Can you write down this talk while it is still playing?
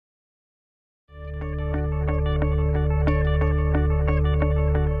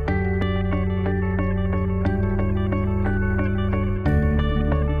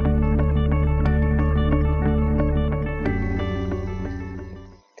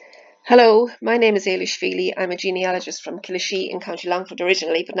Hello, my name is Eilish Feeley. I'm a genealogist from Kilashee in County Longford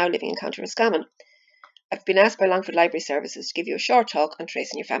originally, but now living in County Roscommon. I've been asked by Longford Library Services to give you a short talk on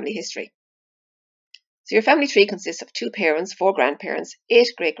tracing your family history. So your family tree consists of 2 parents, 4 grandparents, 8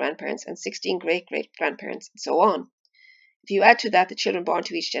 great-grandparents and 16 great-great-grandparents and so on. If you add to that the children born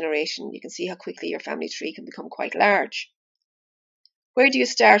to each generation, you can see how quickly your family tree can become quite large. Where do you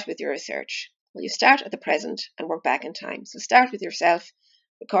start with your research? Well, you start at the present and work back in time. So start with yourself.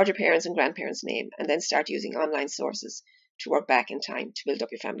 Record your parents' and grandparents' name, and then start using online sources to work back in time to build up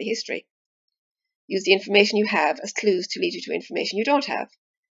your family history. Use the information you have as clues to lead you to information you don't have.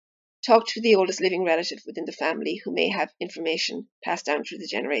 Talk to the oldest living relative within the family who may have information passed down through the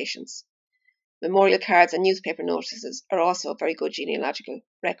generations. Memorial cards and newspaper notices are also a very good genealogical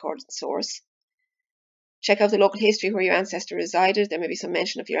record source. Check out the local history where your ancestor resided. There may be some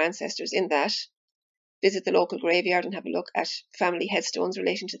mention of your ancestors in that. Visit the local graveyard and have a look at family headstones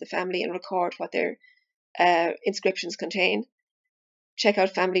relating to the family and record what their inscriptions contain. Check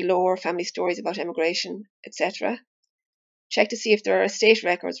out family lore, family stories about emigration, etc. Check to see if there are estate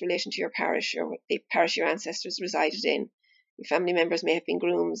records relating to your parish or the parish your ancestors resided in. Your family members may have been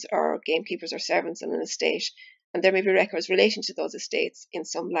grooms or gamekeepers or servants on an estate, and there may be records relating to those estates in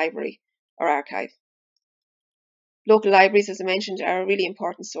some library or archive. Local libraries, as I mentioned, are a really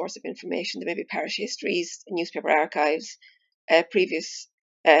important source of information. There may be parish histories, newspaper archives, previous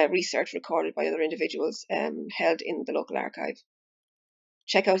research recorded by other individuals held in the local archive.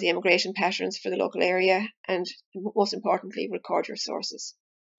 Check out the immigration patterns for the local area and, most importantly, record your sources.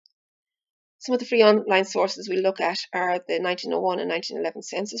 Some of the free online sources we look at are the 1901 and 1911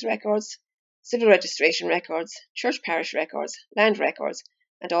 census records, civil registration records, church parish records, land records,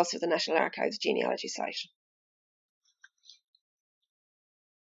 and also the National Archives genealogy site.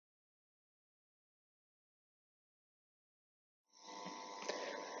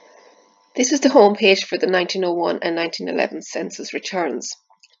 This is the home page for the 1901 and 1911 census returns.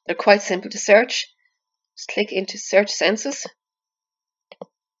 They're quite simple to search. Just click into Search Census.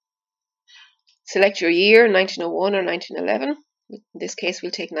 Select your year, 1901 or 1911. In this case,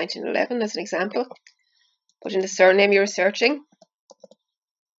 we'll take 1911 as an example. Put in the surname you're searching.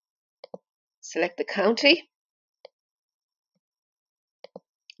 Select the county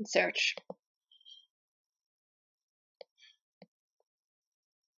and search.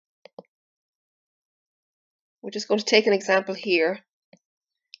 We're just going to take an example here.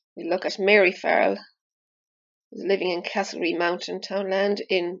 We look at Mary Farrell, who's living in Castlereagh Mountain townland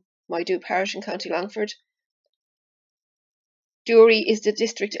in Moydu Parish in County Longford. Dury is the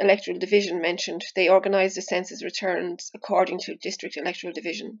district electoral division mentioned. They organise the census returns according to district electoral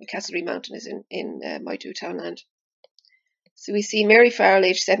division. Castlereagh Mountain is in Moydu townland. So we see Mary Farrell,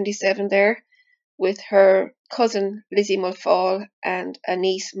 age 77 there, with her cousin Lizzie Mulfall and a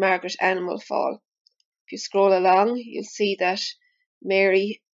niece Margaret Ann Mulfall. If you scroll along, you'll see that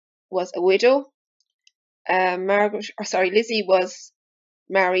Mary was a widow. Lizzie was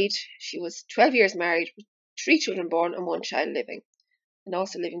married. She was 12 years married, with 3 children born and 1 child living. And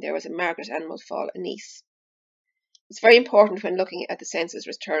also living there was a Margaret Ann Mulfall, a niece. It's very important when looking at the census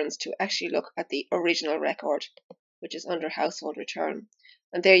returns to actually look at the original record, which is under household return.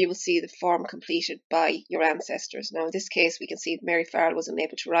 And there you will see the form completed by your ancestors. Now in this case we can see that Mary Farrell was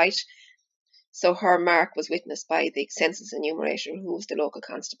unable to write, so her mark was witnessed by the census enumerator, who was the local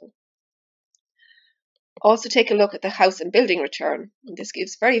constable. Also take a look at the house and building return. And this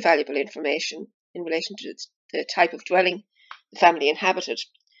gives very valuable information in relation to the type of dwelling the family inhabited.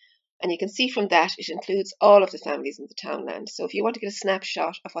 And you can see from that it includes all of the families in the townland. So if you want to get a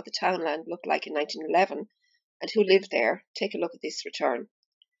snapshot of what the townland looked like in 1911 and who lived there, take a look at this return.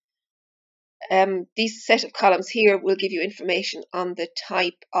 These set of columns here will give you information on the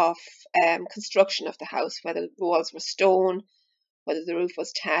type of construction of the house, whether the walls were stone, whether the roof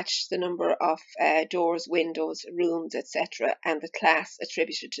was thatched, the number of doors, windows, rooms, etc., and the class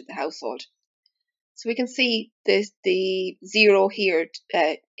attributed to the household. So we can see the 0 here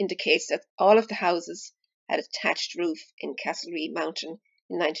indicates that all of the houses had a thatched roof in Castlereagh Mountain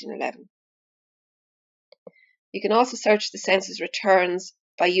in 1911. You can also search the census returns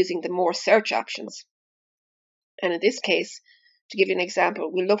by using the More search options. And in this case, to give you an example,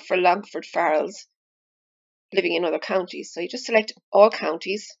 we'll look for Longford Farrells living in other counties. So you just select all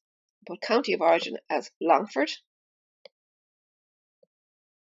counties, put county of origin as Longford,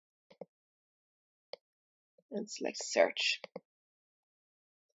 and select search.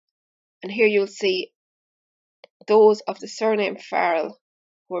 And here you'll see those of the surname Farrell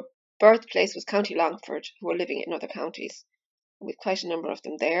whose birthplace was County Longford, who are living in other counties, with quite a number of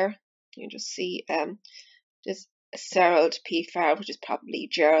them there. You can just see there's Gerald P. Farrell, which is probably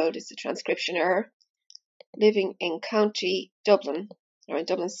Gerald, is the transcription error, living in County Dublin, or in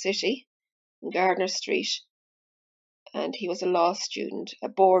Dublin City, in Gardner Street, and he was a law student, a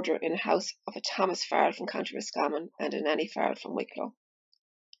boarder in a house of a Thomas Farrell from County Roscommon and an Annie Farrell from Wicklow.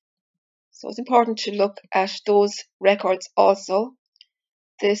 So it's important to look at those records also.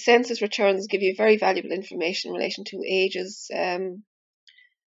 The census returns give you very valuable information in relation to ages,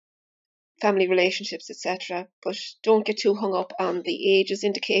 family relationships, etc. But don't get too hung up on the ages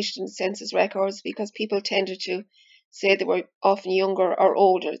indicated in the census records, because people tended to say they were often younger or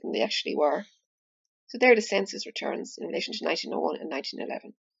older than they actually were. So there are the census returns in relation to 1901 and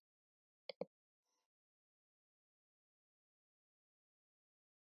 1911.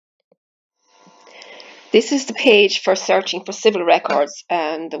 This is the page for searching for civil records,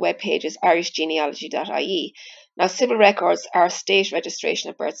 and the web page is irishgenealogy.ie. Now, civil records are state registration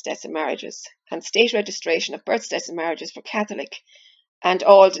of births, deaths and marriages, and state registration of births, deaths and marriages for Catholic and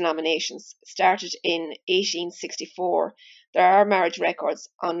all denominations started in 1864. There are marriage records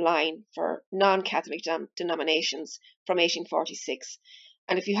online for non-Catholic denominations from 1846.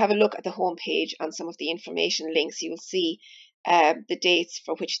 And if you have a look at the home page on some of the information links, you will see the dates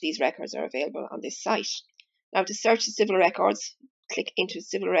for which these records are available on this site. Now, to search the civil records, click into the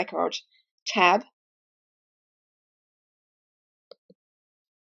Civil Record tab,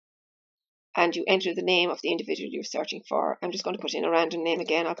 and you enter the name of the individual you're searching for. I'm just going to put in a random name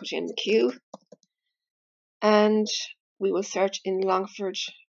again. I'll put in McHugh, and we will search in Longford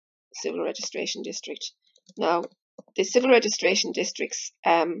Civil Registration District. Now, the civil registration districts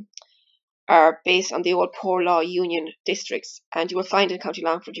are based on the old poor law union districts, and you will find in County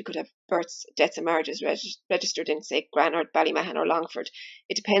Longford you could have births, deaths and marriages registered in, say, Granard, Ballymahan or Longford.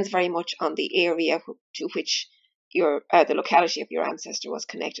 It depends very much on the area to which the locality of your ancestor was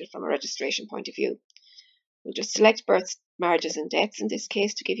connected from a registration point of view. We'll just select births, marriages and deaths in this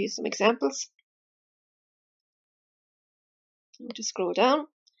case to give you some examples. We'll just scroll down,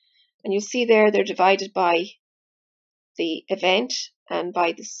 and you'll see there they're divided by the event, and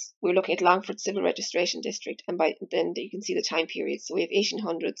by this we're looking at Longford Civil Registration District, and then you can see the time periods. So we have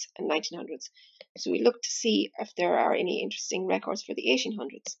 1800s and 1900s. So we look to see if there are any interesting records for the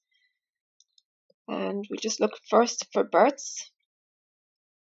 1800s. And we just look first for births.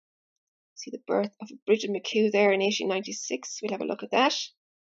 See the birth of Bridget McHugh there in 1896. We'll have a look at that.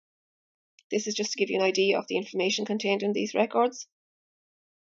 This is just to give you an idea of the information contained in these records.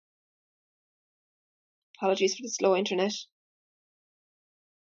 Apologies for the slow internet.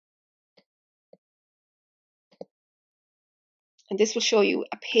 And this will show you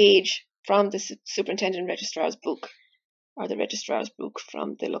a page from the Superintendent Registrar's book, or the Registrar's book,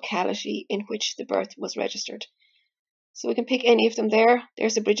 from the locality in which the birth was registered. So we can pick any of them there.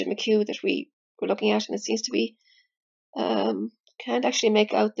 There's the Bridget McHugh that we were looking at, and it seems to be, can't actually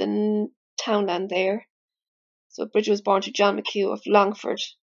make out the townland there. So Bridget was born to John McHugh of Longford,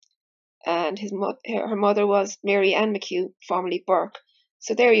 and her mother was Mary Ann McHugh, formerly Burke.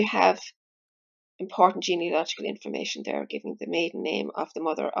 So there you have important genealogical information there, giving the maiden name of the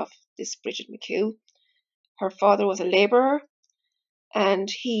mother of this Bridget McHugh. Her father was a labourer, and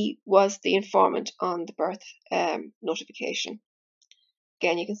he was the informant on the birth notification.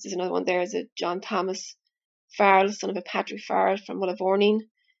 Again, you can see another one there is a John Thomas Farrell, son of a Patrick Farrell from Mullavorneen.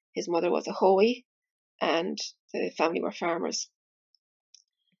 His mother was a hoey, and the family were farmers.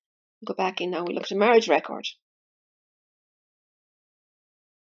 We'll go back in now, we look at a marriage record.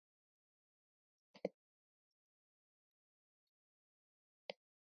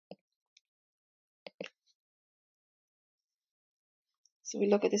 So we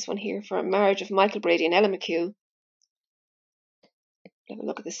look at this one here for a marriage of Michael Brady and Ella McHugh. Have a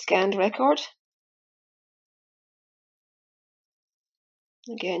look at the scanned record.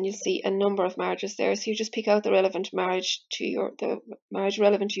 Again, you'll see a number of marriages there, so you just pick out the relevant marriage to the marriage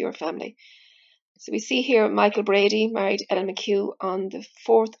relevant to your family. So we see here Michael Brady married Ella McHugh on the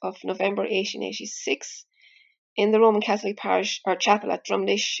 4th of November 1886 in the Roman Catholic parish or chapel at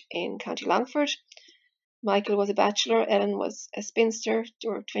Drumlish in County Longford. Michael was a bachelor, Ellen was a spinster, they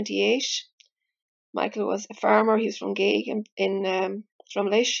were 28. Michael was a farmer, he was from Gaig in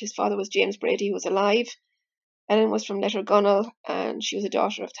Drumlish. His father was James Brady, who was alive. Ellen was from Lettergunnell, and she was a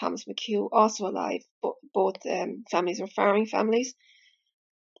daughter of Thomas McHugh, also alive. Both families were farming families.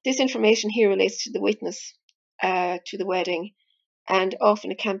 This information here relates to the witness to the wedding, and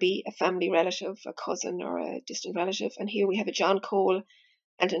often it can be a family relative, a cousin or a distant relative. And here we have a John Cole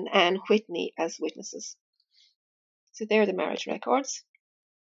and an Anne Whitney as witnesses. So there are the marriage records.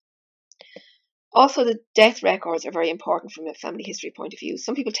 Also, the death records are very important from a family history point of view.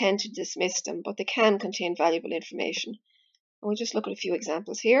 Some people tend to dismiss them, but they can contain valuable information. And we'll just look at a few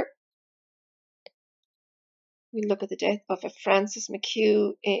examples here. We look at the death of a Francis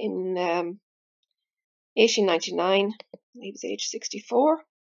McHugh in 1899. He was age 64.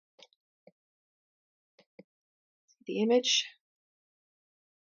 The image.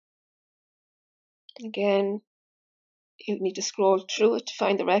 Again, you need to scroll through it to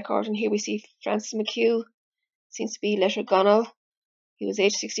find the record. And here we see Francis McHugh. Seems to be Letter Gunnell. He was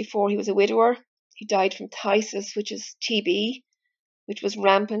age 64. He was a widower. He died from phthisis, which is TB, which was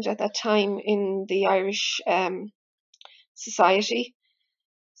rampant at that time in the Irish society.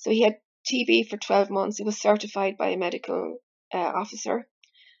 So he had TB for 12 months. He was certified by a medical officer.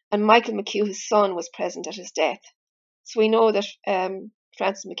 And Michael McHugh, his son, was present at his death. So we know that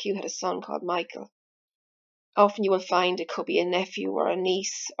Francis McHugh had a son called Michael. Often you will find it could be a nephew or a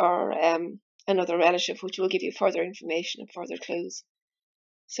niece or another relative, which will give you further information and further clues.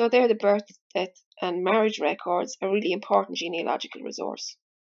 So they're the birth, death and marriage records, a really important genealogical resource.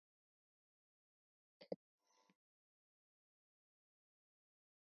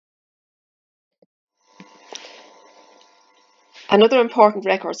 Another important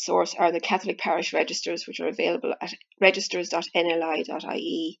record source are the Catholic parish registers, which are available at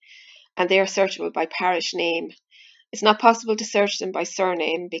registers.nli.ie, and they are searchable by parish name. It's not possible to search them by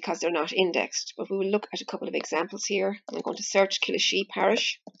surname because they're not indexed, but we will look at a couple of examples here. I'm going to search Killashee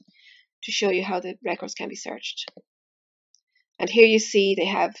Parish to show you how the records can be searched. And here you see they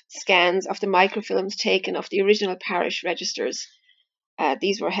have scans of the microfilms taken of the original parish registers.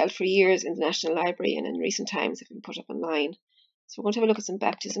 These were held for years in the National Library and in recent times have been put up online. So we're going to have a look at some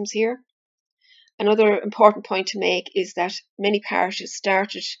baptisms here. Another important point to make is that many parishes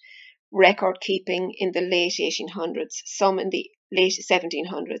started record keeping in the late 1800s, some in the late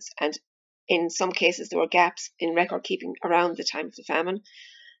 1700s, and in some cases there were gaps in record keeping around the time of the famine.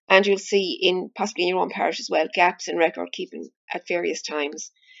 And you'll see possibly in your own parish as well, gaps in record keeping at various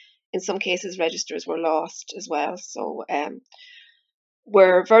times. In some cases, registers were lost as well. So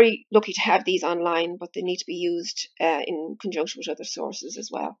we're very lucky to have these online, but they need to be used in conjunction with other sources as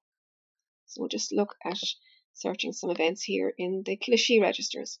well. So we'll just look at searching some events here in the Killashee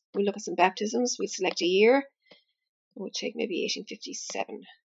registers. We'll look at some baptisms. We'll select a year. We'll take maybe 1857.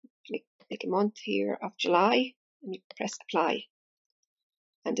 Click a month here of July, and you press apply.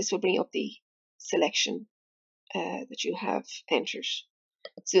 And this will bring up the selection that you have entered.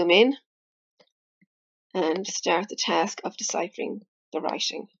 Zoom in and start the task of deciphering the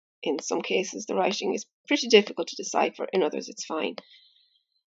writing. In some cases, the writing is pretty difficult to decipher. In others, it's fine.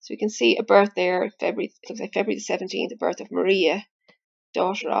 So we can see a birth there, February the 17th, the birth of Maria,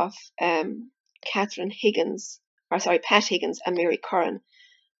 daughter of Pat Higgins and Mary Curran.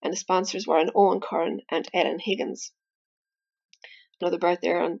 And the sponsors were Owen Curran and Ellen Higgins. Another birth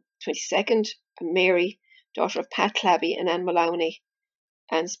there on 22nd, Mary, daughter of Pat Clabby and Anne Maloney.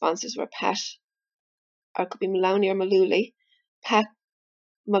 And sponsors were or it could be Maloney or Malooly, Pat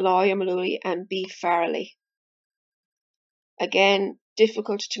Malloy or Malooly, and B. Farrelly. Again,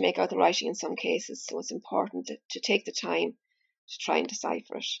 difficult to make out the writing in some cases, so it's important to take the time to try and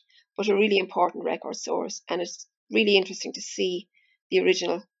decipher it. But a really important record source, and it's really interesting to see the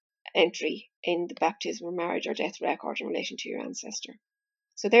original entry in the baptism or marriage or death record in relation to your ancestor.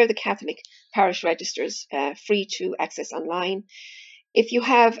 So they're the Catholic parish registers, free to access online. If you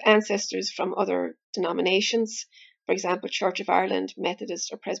have ancestors from other denominations, for example, Church of Ireland,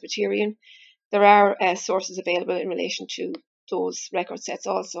 Methodist or Presbyterian, there are sources available in relation to those record sets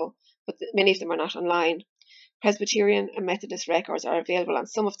also, but many of them are not online. Presbyterian and Methodist records are available on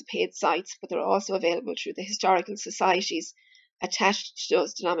some of the paid sites, but they're also available through the historical societies attached to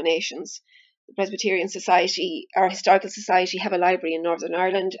those denominations. The Presbyterian Society or Historical Society have a library in Northern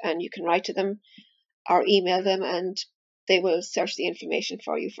Ireland, and you can write to them or email them and they will search the information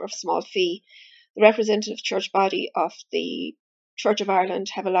for you for a small fee. The representative church body of the Church of Ireland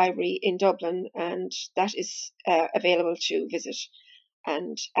have a library in Dublin, and that is available to visit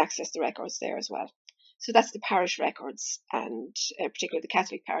and access the records there as well. So that's the parish records, and particularly the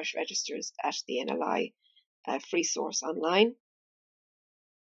Catholic parish registers at the NLI free source online.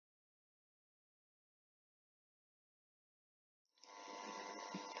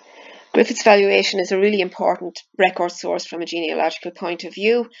 Griffith's valuation is a really important record source from a genealogical point of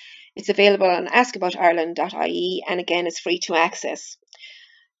view. It's available on askaboutireland.ie, and again is free to access.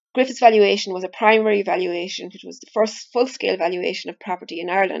 Griffith's valuation was a primary valuation, which was the first full-scale valuation of property in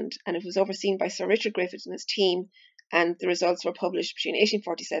Ireland, and it was overseen by Sir Richard Griffith and his team and the results were published between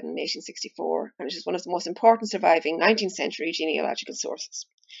 1847 and 1864, and it is one of the most important surviving 19th century genealogical sources.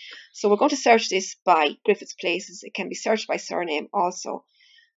 So we're going to search this by Griffiths places. It can be searched by surname also.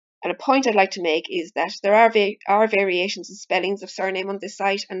 And a point I'd like to make is that there are variations in spellings of surname on this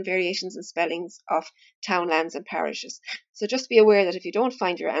site and variations in spellings of townlands and parishes. So just be aware that if you don't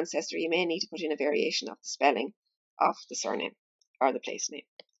find your ancestor, you may need to put in a variation of the spelling of the surname or the place name.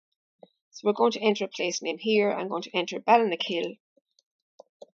 So we're going to enter a place name here. I'm going to enter Ballinakil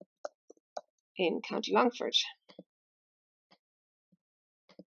in County Longford.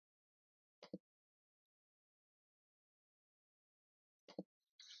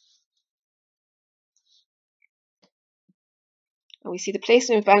 And we see the place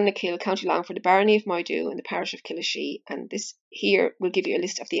name of Ballinakil, County Longford, the barony of Moydu, in the parish of Killashee. And this here will give you a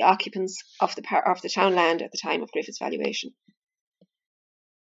list of the occupants of the townland at the time of Griffith's valuation.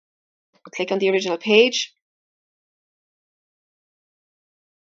 Click on the original page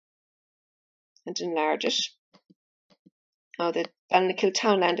and enlarge it. Now the Ballinakil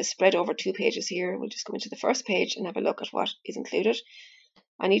townland is spread over 2 pages here. We'll just go into the first page and have a look at what is included.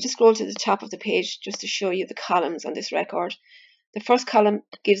 I need to scroll to the top of the page just to show you the columns on this record. The first column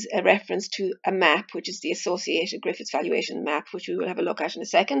gives a reference to a map, which is the associated Griffiths valuation map, which we will have a look at in a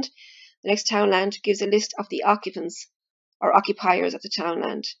second. The next townland gives a list of the occupants or occupiers of the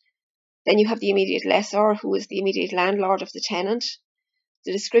townland. Then you have the immediate lessor, who is the immediate landlord of the tenant.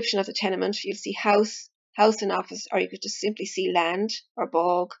 The description of the tenement, you'll see house and office, or you could just simply see land or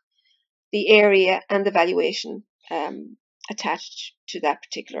bog, the area and the valuation attached to that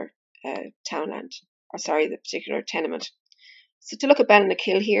particular the particular tenement. So to look at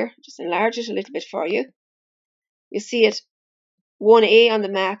Ballinakil here, just enlarge it a little bit for you. You'll see it 1A on the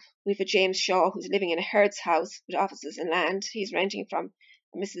map. We have a James Shaw who's living in a herd's house with offices and land. He's renting from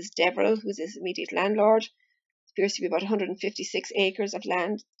Mrs. Deverell, who's his immediate landlord. It appears to be about 156 acres of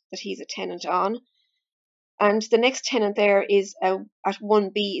land that he's a tenant on. And the next tenant there is at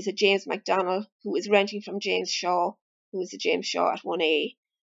 1B is a James MacDonald, who is renting from James Shaw, who is a James Shaw at 1A.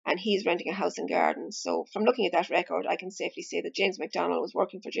 And he's renting a house and garden. So from looking at that record, I can safely say that James MacDonald was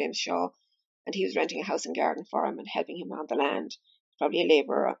working for James Shaw, and he was renting a house and garden for him and helping him on the land, probably a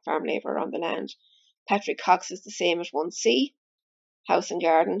farm labourer on the land. Patrick Cox is the same at 1C, house and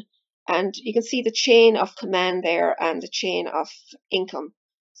garden. And you can see the chain of command there and the chain of income.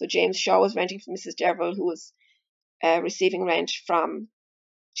 So James Shaw was renting from Mrs. Deverell, who was receiving rent from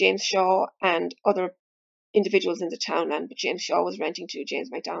James Shaw and other individuals in the townland, but James Shaw was renting to James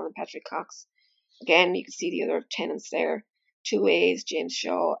MacDonald and Patrick Cox. Again, you can see the other tenants there. 2A is James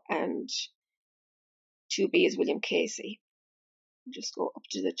Shaw and 2B is William Casey. Just go up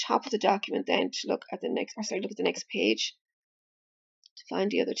to the top of the document then to look at the next page to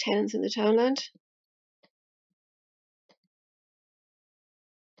find the other tenants in the townland.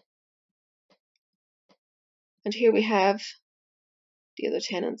 And here we have the other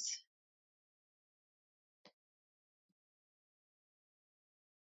tenants.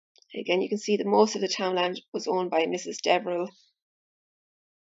 Again, you can see that most of the townland was owned by Mrs. Deverell.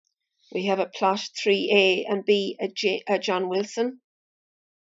 We have a plot 3A and B at John Wilson,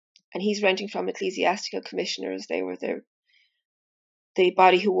 and he's renting from ecclesiastical commissioners. They were the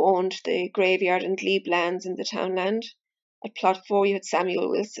body who owned the graveyard and glebe lands in the townland. At plot 4, you had Samuel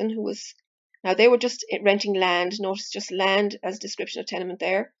Wilson, now they were just renting land. Notice just land as description of tenement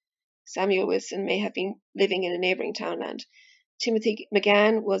there. Samuel Wilson may have been living in a neighbouring townland. Timothy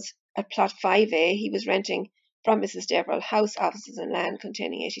McGann was at plot 5A. He was renting from Mrs. Deverell house, offices and land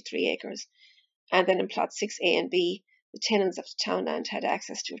containing 83 acres. And then in plot 6A and B, the tenants of the townland had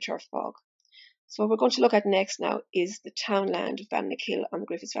access to a turf bog. So what we're going to look at next now is the townland of Ballinakil on the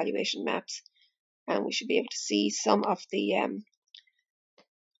Griffiths valuation maps. And we should be able to see some of the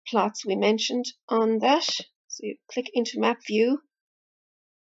plots we mentioned on that. So you click into map view.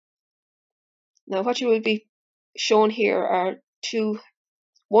 Now what you will be shown here are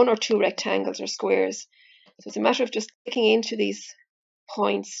one or two rectangles or squares. So it's a matter of just clicking into these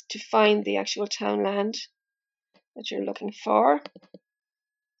points to find the actual townland that you're looking for.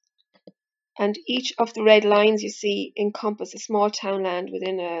 And each of the red lines you see encompass a small townland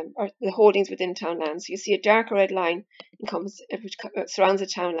or the holdings within townland. So you see a darker red line which surrounds a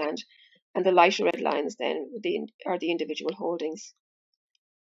townland, and the lighter red lines then are the individual holdings.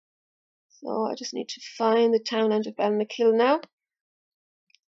 So I just need to find the townland of Ballinakil now.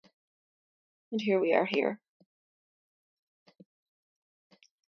 And here we are here.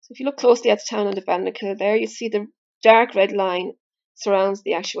 So if you look closely at the townland of Ballinakil there, you see the dark red line surrounds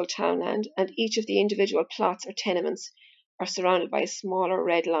the actual townland, and each of the individual plots or tenements are surrounded by a smaller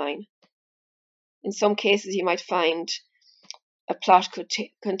red line. In some cases, you might find a plot could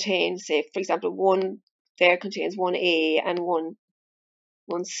contain, say, for example, one there contains 1A and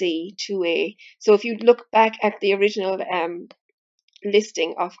 1C, 2A. So if you look back at the original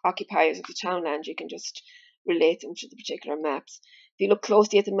listing of occupiers of the townland, you can just relate them to the particular maps. If you look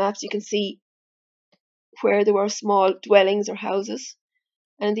closely at the maps, you can see where there were small dwellings or houses.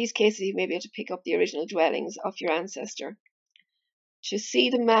 And in these cases, you may be able to pick up the original dwellings of your ancestor. To see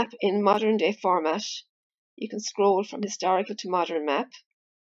the map in modern day format, you can scroll from historical to modern map.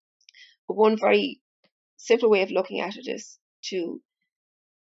 But one very simple way of looking at it is to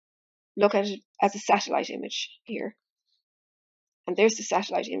look at it as a satellite image here. And there's the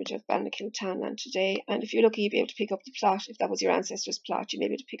satellite image of Balnakill townland today. And if you're lucky, you'll be able to pick up the plot. If that was your ancestor's plot, you may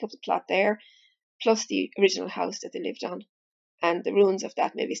be able to pick up the plot there, plus the original house that they lived on. And the ruins of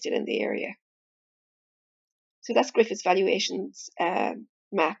that may be still in the area. So that's Griffith's valuations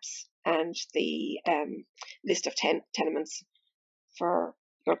maps and the list of tenements for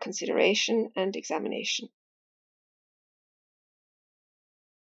your consideration and examination.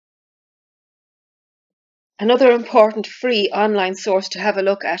 Another important free online source to have a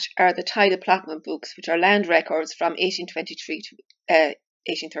look at are the title plotment books, which are land records from 1823 to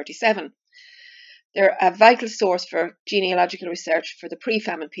 1837. They're a vital source for genealogical research for the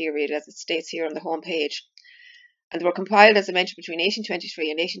pre-famine period, as it states here on the home page. And they were compiled, as I mentioned, between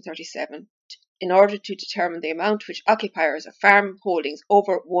 1823 and 1837 in order to determine the amount which occupiers of farm holdings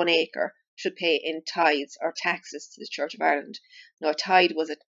over 1 acre should pay in tithes or taxes to the Church of Ireland. Now, a tithe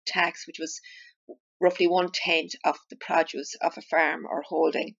was a tax which was roughly 1/10 of the produce of a farm or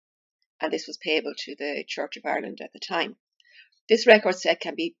holding, and this was payable to the Church of Ireland at the time. This record set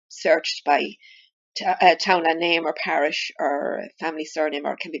can be searched by townland name or parish or family surname,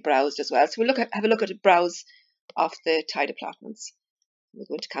 or can be browsed as well. So we'll have a look at a browse of the title plotments. We'll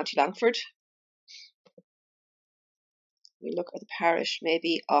go into County Longford. We'll look at the parish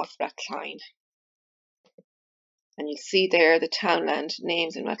maybe of Rathcline. And you'll see there the townland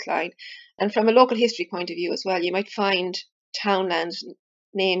names in Rathcline. And from a local history point of view as well, you might find townland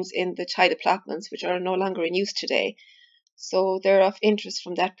names in the title plotments which are no longer in use today. So they're of interest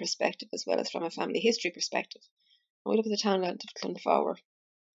from that perspective as well as from a family history perspective. And we look at the townland of Clonfowler.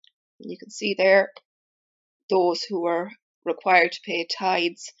 And you can see there those who were required to pay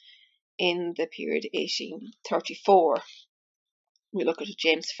tithes in the period 1834. We look at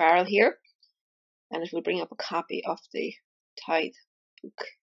James Farrell here, and it will bring up a copy of the tithe book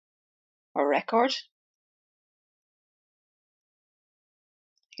or record.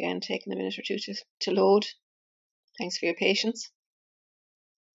 Again, taking a minute or two to load. Thanks for your patience.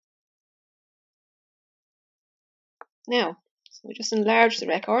 Now, so we just enlarge the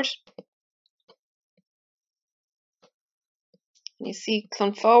record. And you see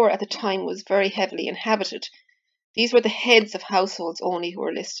Clonfowler at the time was very heavily inhabited. These were the heads of households only who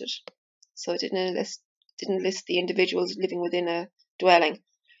were listed. So it didn't list the individuals living within a dwelling.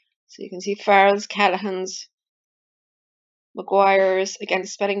 So you can see Farrells, Callahans, Maguires. Again, the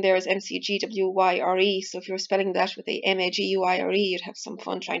spelling there is MCGWYRE. So if you were spelling that with a MAGUIRE, you'd have some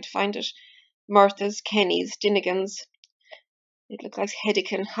fun trying to find it. Murthas, Kennys, Dinnegans. It looks like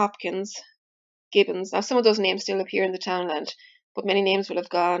Hedican, Hopkins, Gibbons. Now, some of those names still appear in the townland, but many names will have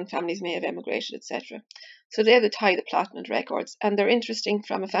gone. Families may have emigrated, etc. So they're the tithe plotment records, and they're interesting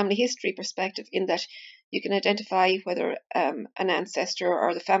from a family history perspective in that you can identify whether an ancestor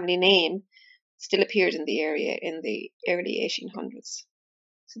or the family name still appeared in the area in the early 1800s.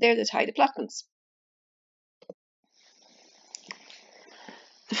 So they're the tithe plotments.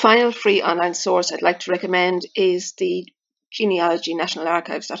 The final free online source I'd like to recommend is the Genealogy National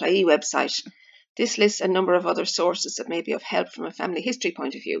Archives.ie website. This lists a number of other sources that may be of help from a family history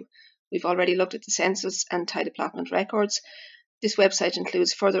point of view. We've already looked at the census and tithe plotment records. This website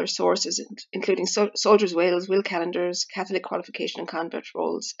includes further sources, including soldiers' wills, will calendars, Catholic qualification and convert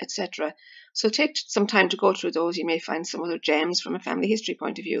rolls, etc. So take some time to go through those. You may find some other gems from a family history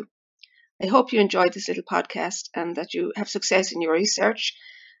point of view. I hope you enjoyed this little podcast and that you have success in your research.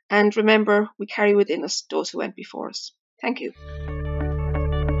 And remember, we carry within us those who went before us. Thank you.